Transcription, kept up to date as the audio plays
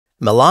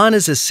Milan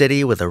is a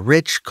city with a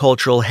rich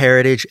cultural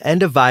heritage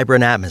and a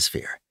vibrant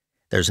atmosphere.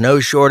 There's no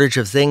shortage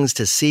of things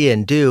to see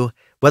and do,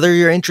 whether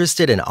you're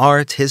interested in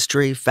art,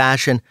 history,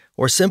 fashion,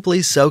 or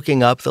simply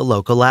soaking up the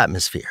local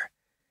atmosphere.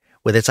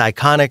 With its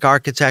iconic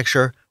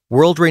architecture,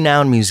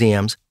 world-renowned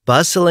museums,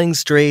 bustling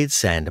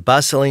streets, and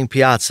bustling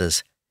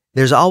piazzas,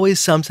 there's always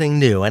something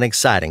new and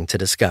exciting to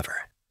discover.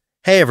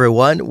 Hey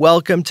everyone,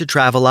 welcome to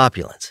Travel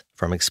Opulence.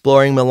 From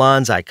exploring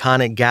Milan's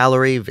iconic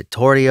Gallery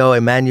Vittorio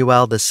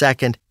Emanuele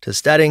II to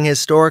studying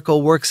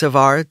historical works of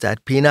art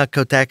at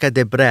Pinacoteca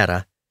de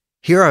Brera,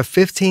 here are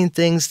 15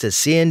 things to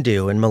see and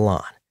do in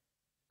Milan.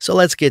 So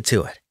let's get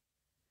to it.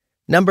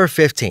 Number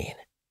 15.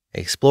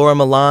 Explore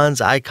Milan's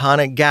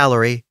iconic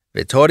Gallery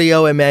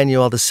Vittorio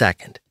Emanuele II.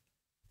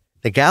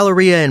 The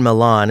Galleria in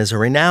Milan is a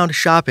renowned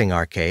shopping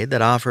arcade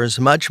that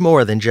offers much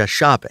more than just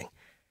shopping.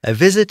 A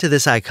visit to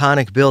this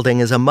iconic building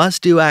is a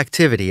must-do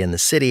activity in the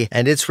city,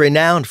 and it's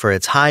renowned for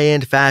its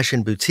high-end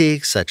fashion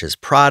boutiques such as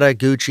Prada,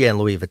 Gucci, and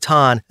Louis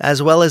Vuitton,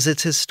 as well as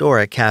its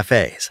historic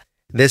cafes.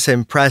 This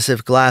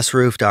impressive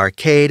glass-roofed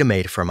arcade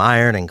made from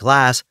iron and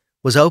glass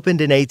was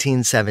opened in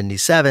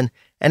 1877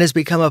 and has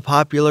become a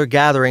popular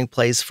gathering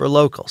place for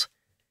locals.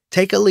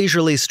 Take a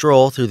leisurely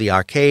stroll through the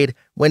arcade,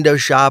 window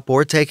shop,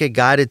 or take a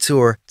guided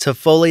tour to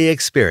fully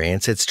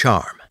experience its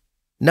charm.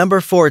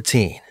 Number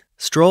 14.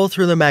 Stroll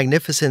through the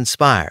magnificent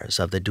spires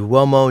of the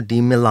Duomo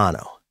di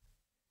Milano.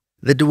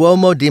 The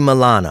Duomo di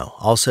Milano,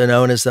 also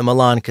known as the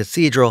Milan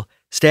Cathedral,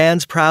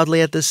 stands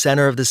proudly at the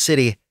center of the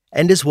city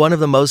and is one of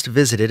the most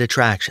visited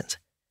attractions.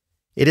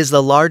 It is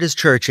the largest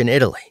church in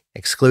Italy,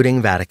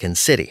 excluding Vatican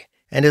City,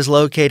 and is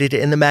located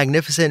in the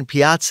magnificent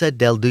Piazza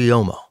del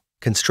Duomo.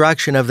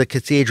 Construction of the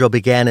cathedral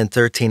began in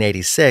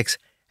 1386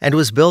 and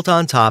was built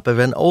on top of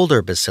an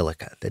older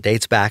basilica that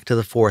dates back to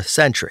the 4th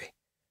century.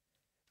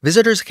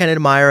 Visitors can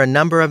admire a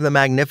number of the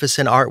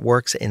magnificent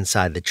artworks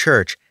inside the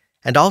church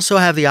and also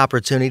have the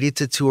opportunity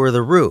to tour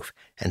the roof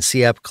and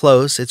see up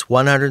close its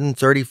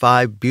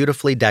 135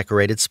 beautifully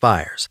decorated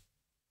spires.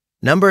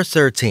 Number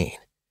 13.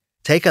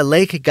 Take a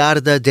Lake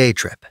Garda day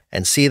trip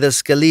and see the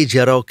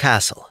Scaligero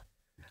Castle.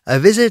 A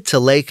visit to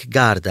Lake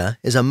Garda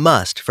is a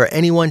must for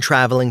anyone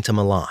traveling to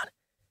Milan.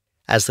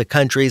 As the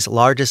country's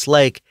largest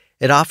lake,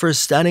 it offers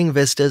stunning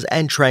vistas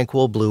and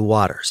tranquil blue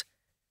waters.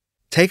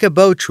 Take a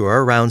boat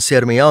tour around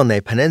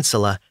Sirmione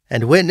Peninsula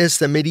and witness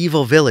the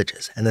medieval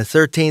villages and the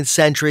 13th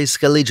century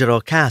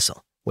Scaligero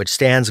Castle, which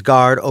stands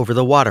guard over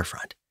the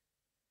waterfront.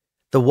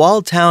 The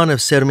walled town of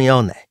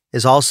Sirmione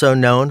is also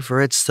known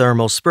for its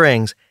thermal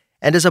springs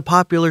and is a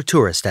popular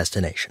tourist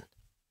destination.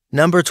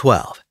 Number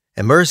 12.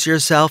 Immerse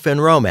yourself in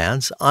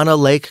romance on a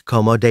Lake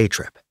Como day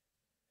trip.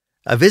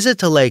 A visit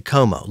to Lake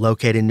Como,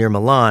 located near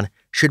Milan,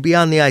 should be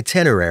on the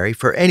itinerary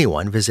for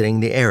anyone visiting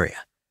the area.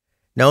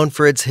 Known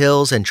for its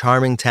hills and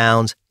charming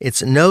towns,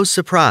 it's no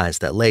surprise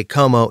that Lake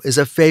Como is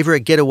a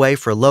favorite getaway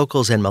for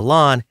locals in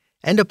Milan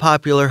and a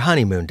popular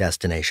honeymoon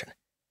destination.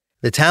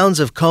 The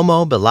towns of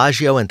Como,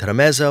 Bellagio, and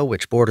Tremezzo,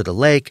 which border the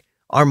lake,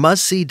 are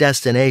must-see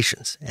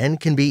destinations and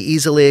can be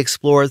easily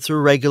explored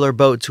through regular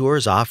boat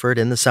tours offered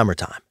in the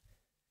summertime.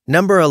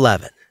 Number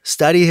 11.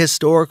 Study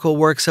historical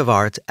works of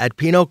art at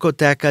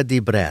Pinacoteca di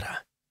Brera.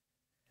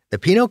 The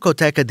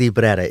Pinacoteca di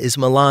Brera is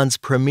Milan's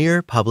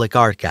premier public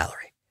art gallery,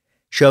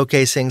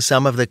 showcasing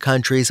some of the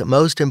country's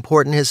most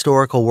important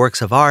historical works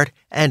of art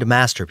and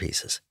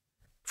masterpieces.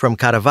 From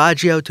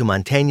Caravaggio to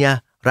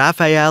Mantegna,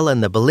 Raphael,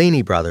 and the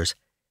Bellini brothers,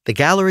 the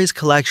gallery's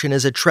collection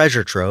is a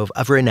treasure trove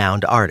of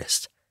renowned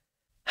artists.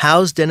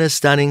 Housed in a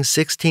stunning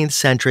 16th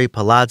century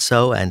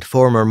palazzo and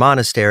former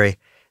monastery,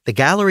 the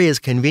gallery is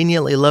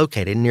conveniently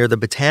located near the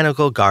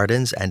botanical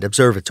gardens and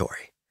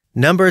observatory.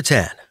 Number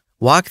 10.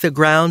 Walk the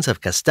grounds of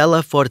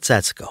Castello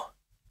Sforzesco.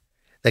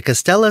 The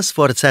Castello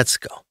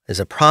Sforzesco is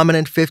a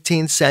prominent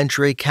 15th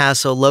century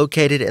castle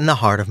located in the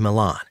heart of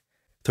Milan.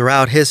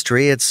 Throughout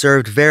history, it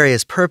served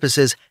various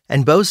purposes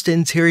and boasts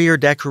interior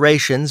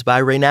decorations by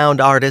renowned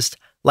artists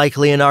like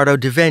Leonardo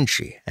da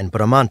Vinci and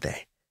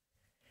Bramante.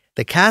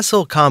 The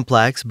castle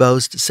complex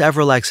boasts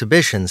several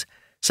exhibitions,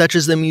 such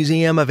as the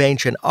Museum of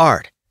Ancient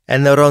Art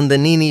and the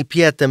Rondinini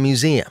Pieta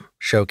Museum,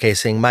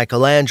 showcasing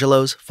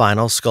Michelangelo's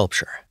final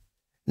sculpture.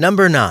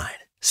 Number 9.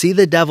 See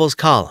the Devil's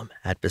Column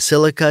at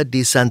Basilica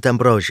di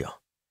Sant'Ambrogio.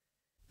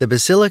 The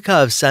Basilica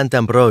of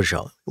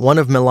Sant'Ambrogio, one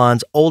of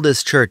Milan's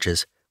oldest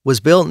churches, was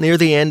built near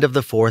the end of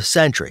the 4th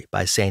century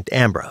by St.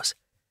 Ambrose.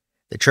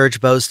 The church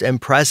boasts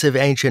impressive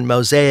ancient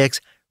mosaics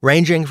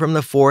ranging from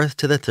the 4th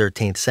to the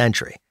 13th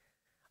century.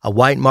 A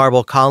white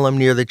marble column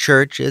near the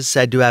church is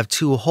said to have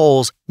 2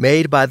 holes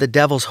made by the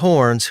devil's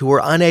horns who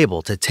were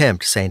unable to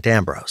tempt St.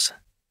 Ambrose.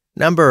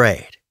 Number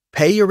 8.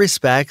 Pay your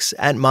respects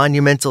at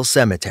Monumental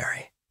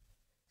Cemetery.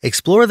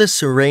 Explore the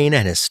serene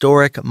and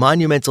historic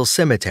Monumental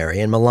Cemetery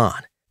in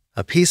Milan,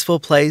 a peaceful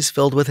place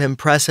filled with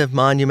impressive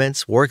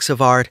monuments, works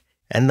of art,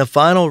 and the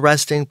final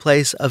resting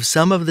place of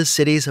some of the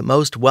city's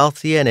most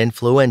wealthy and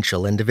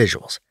influential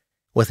individuals.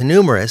 With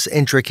numerous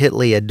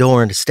intricately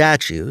adorned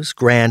statues,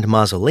 grand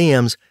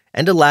mausoleums,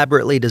 and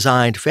elaborately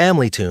designed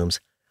family tombs,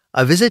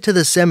 a visit to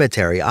the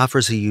cemetery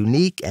offers a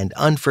unique and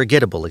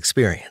unforgettable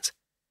experience.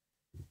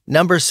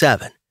 Number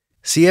 7.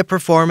 See a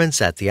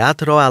performance at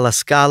Teatro alla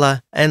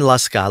Scala and La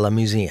Scala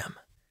Museum.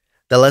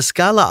 The La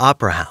Scala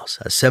Opera House,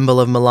 a symbol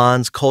of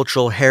Milan's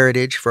cultural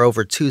heritage for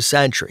over 2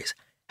 centuries,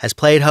 has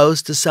played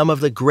host to some of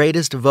the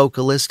greatest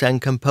vocalists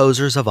and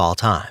composers of all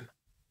time.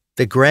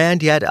 The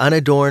grand yet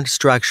unadorned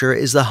structure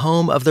is the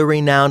home of the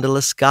renowned La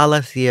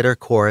Scala Theatre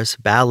Chorus,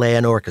 Ballet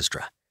and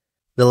Orchestra.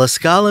 The La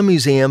Scala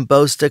Museum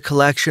boasts a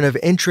collection of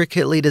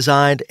intricately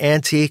designed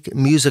antique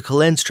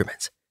musical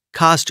instruments,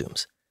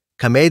 costumes,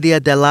 commedia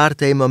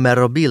dell'arte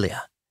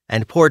memorabilia,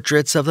 and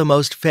portraits of the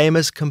most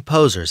famous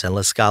composers in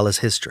La Scala's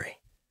history.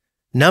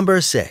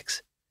 Number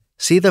 6.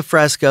 See the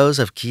frescoes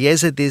of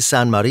Chiesa di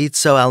San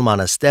Maurizio al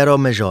Monastero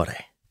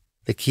Maggiore.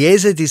 The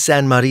Chiesa di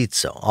San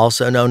Maurizio,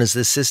 also known as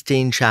the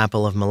Sistine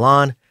Chapel of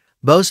Milan,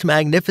 boasts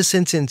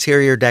magnificent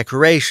interior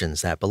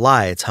decorations that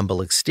belie its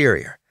humble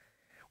exterior.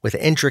 With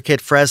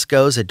intricate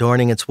frescoes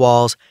adorning its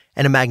walls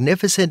and a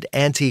magnificent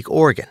antique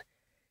organ,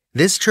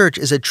 this church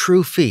is a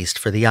true feast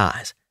for the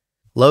eyes.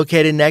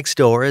 Located next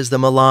door is the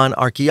Milan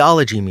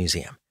Archaeology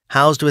Museum,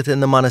 housed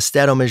within the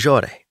Monastero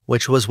Maggiore,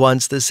 which was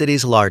once the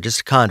city's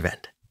largest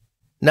convent.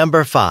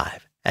 Number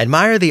 5.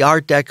 Admire the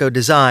Art Deco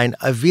design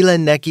of Villa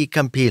Necchi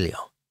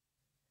Campiglio.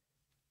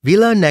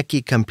 Villa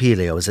Necchi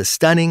Campiglio is a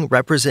stunning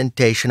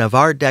representation of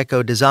Art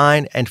Deco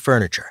design and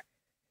furniture.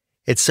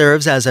 It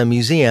serves as a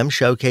museum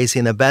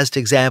showcasing the best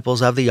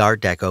examples of the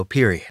Art Deco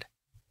period.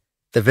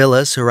 The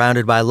villa,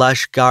 surrounded by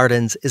lush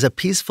gardens, is a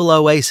peaceful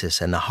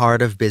oasis in the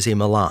heart of busy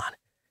Milan.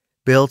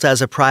 Built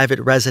as a private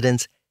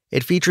residence,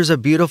 it features a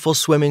beautiful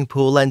swimming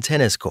pool and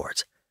tennis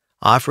courts,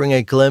 offering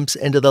a glimpse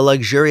into the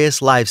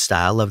luxurious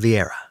lifestyle of the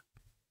era.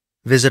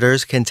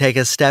 Visitors can take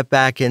a step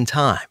back in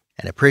time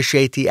and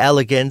appreciate the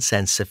elegance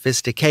and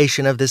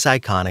sophistication of this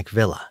iconic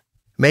villa,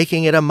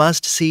 making it a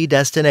must-see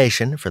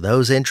destination for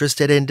those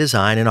interested in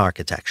design and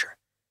architecture.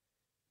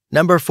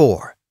 Number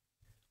 4.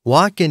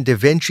 Walk in Da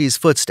Vinci's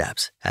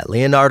footsteps at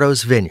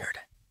Leonardo's Vineyard.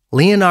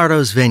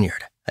 Leonardo's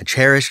Vineyard, a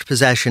cherished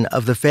possession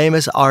of the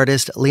famous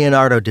artist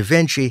Leonardo da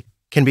Vinci,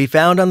 can be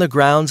found on the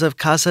grounds of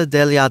Casa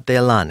degli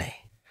Ardelani.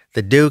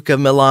 The Duke of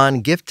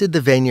Milan gifted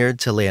the vineyard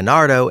to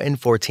Leonardo in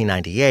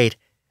 1498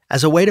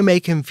 as a way to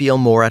make him feel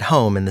more at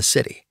home in the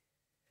city.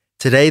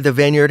 Today, the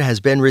vineyard has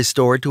been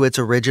restored to its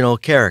original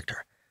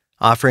character,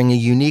 offering a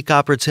unique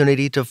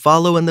opportunity to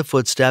follow in the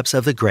footsteps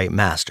of the great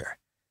master.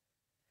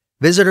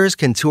 Visitors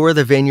can tour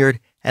the vineyard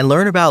and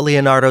learn about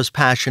Leonardo's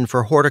passion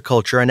for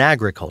horticulture and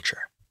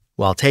agriculture,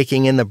 while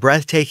taking in the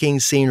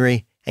breathtaking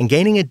scenery and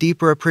gaining a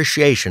deeper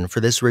appreciation for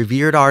this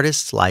revered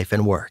artist's life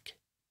and work.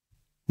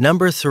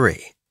 Number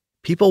 3.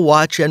 People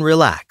watch and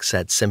relax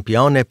at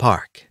Sempione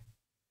Park.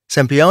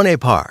 Sempione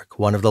Park,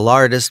 one of the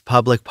largest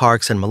public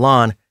parks in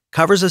Milan,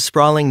 covers a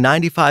sprawling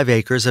 95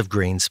 acres of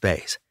green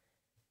space.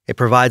 It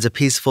provides a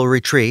peaceful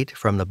retreat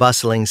from the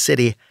bustling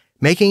city,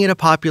 making it a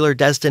popular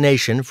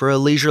destination for a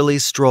leisurely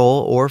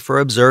stroll or for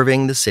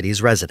observing the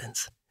city's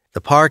residents.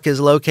 The park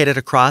is located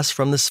across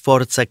from the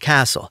Sforza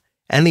Castle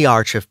and the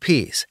Arch of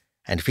Peace,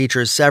 and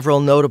features several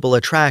notable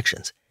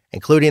attractions,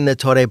 including the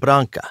Torre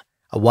Branca,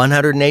 a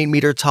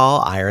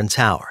 108-meter-tall iron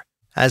tower,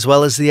 as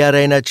well as the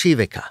Arena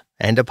Civica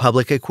and a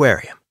public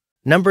aquarium.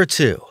 Number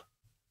 2.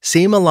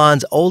 See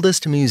Milan's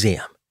oldest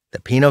museum, the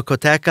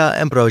Pinacoteca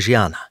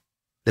Ambrosiana.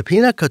 The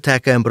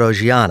Pinacoteca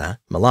Ambrosiana,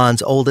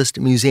 Milan's oldest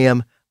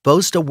museum,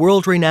 boasts a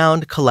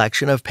world-renowned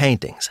collection of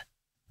paintings.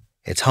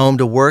 It's home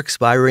to works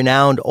by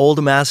renowned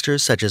old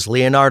masters such as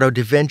Leonardo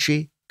da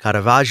Vinci,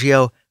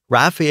 Caravaggio,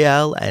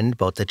 Raphael, and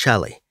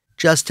Botticelli,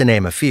 just to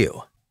name a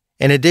few.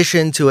 In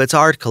addition to its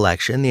art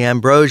collection, the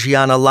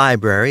Ambrosiana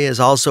Library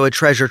is also a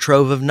treasure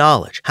trove of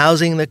knowledge,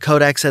 housing the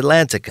Codex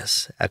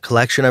Atlanticus, a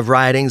collection of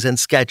writings and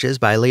sketches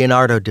by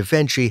Leonardo da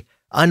Vinci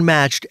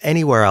unmatched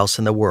anywhere else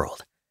in the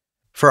world.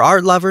 For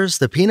art lovers,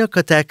 the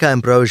Pinacoteca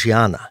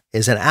Ambrosiana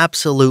is an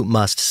absolute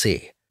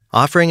must-see,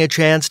 offering a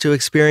chance to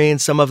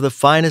experience some of the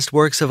finest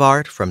works of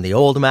art from the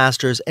old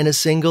masters in a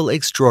single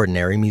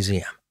extraordinary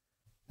museum.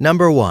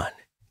 Number 1.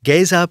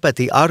 Gaze up at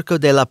the Arco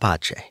della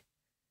Pace.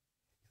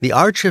 The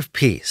Arch of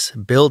Peace,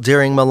 built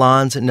during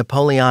Milan's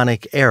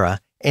Napoleonic era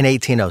in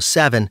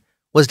 1807,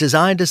 was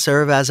designed to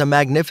serve as a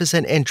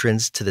magnificent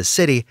entrance to the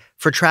city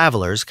for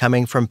travelers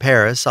coming from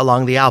Paris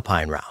along the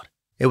Alpine route.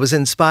 It was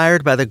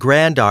inspired by the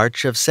Grand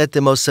Arch of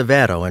Settimo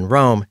Severo in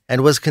Rome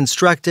and was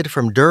constructed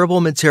from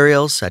durable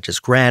materials such as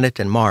granite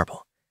and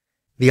marble.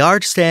 The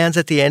arch stands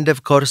at the end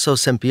of Corso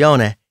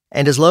Sempione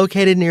and is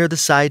located near the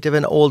site of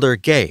an older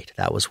gate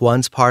that was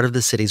once part of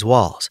the city's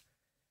walls.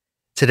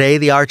 Today,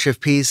 the Arch of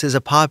Peace is a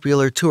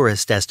popular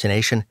tourist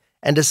destination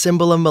and a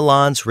symbol of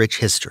Milan's rich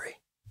history,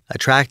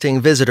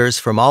 attracting visitors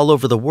from all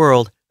over the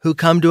world who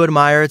come to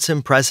admire its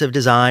impressive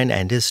design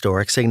and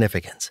historic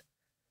significance.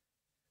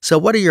 So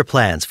what are your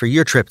plans for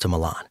your trip to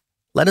Milan?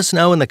 Let us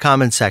know in the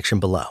comments section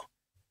below.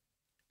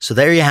 So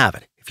there you have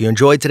it. If you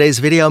enjoyed today's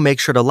video, make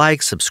sure to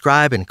like,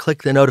 subscribe, and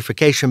click the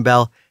notification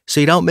bell so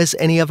you don't miss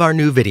any of our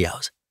new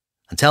videos.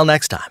 Until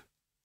next time.